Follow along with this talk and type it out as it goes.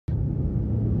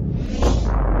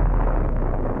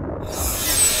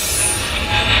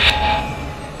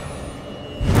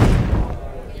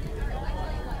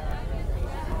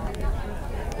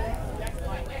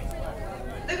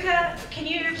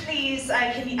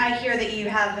I hear that you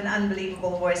have an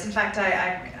unbelievable voice. In fact,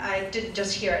 I didn't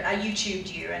just hear it. I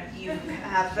YouTubed you, and you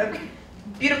have a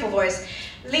beautiful voice.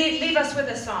 Leave us with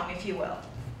a song, if you will.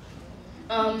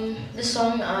 The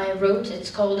song I wrote,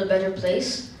 it's called A Better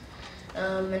Place,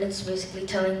 and it's basically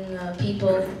telling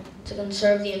people to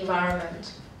conserve the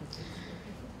environment.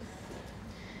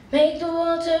 Make the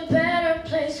world a better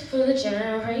place for the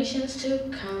generations to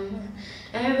come.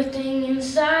 Everything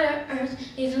inside our earth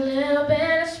needs a little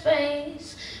bit of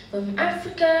space. From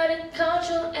Africa to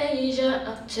cultural Asia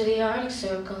up to the Arctic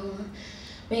Circle.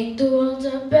 Make the world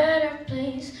a better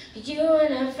place for you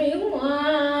and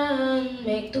everyone.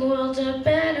 Make the world a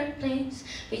better place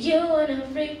for you and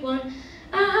everyone.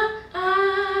 Ah,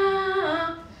 ah.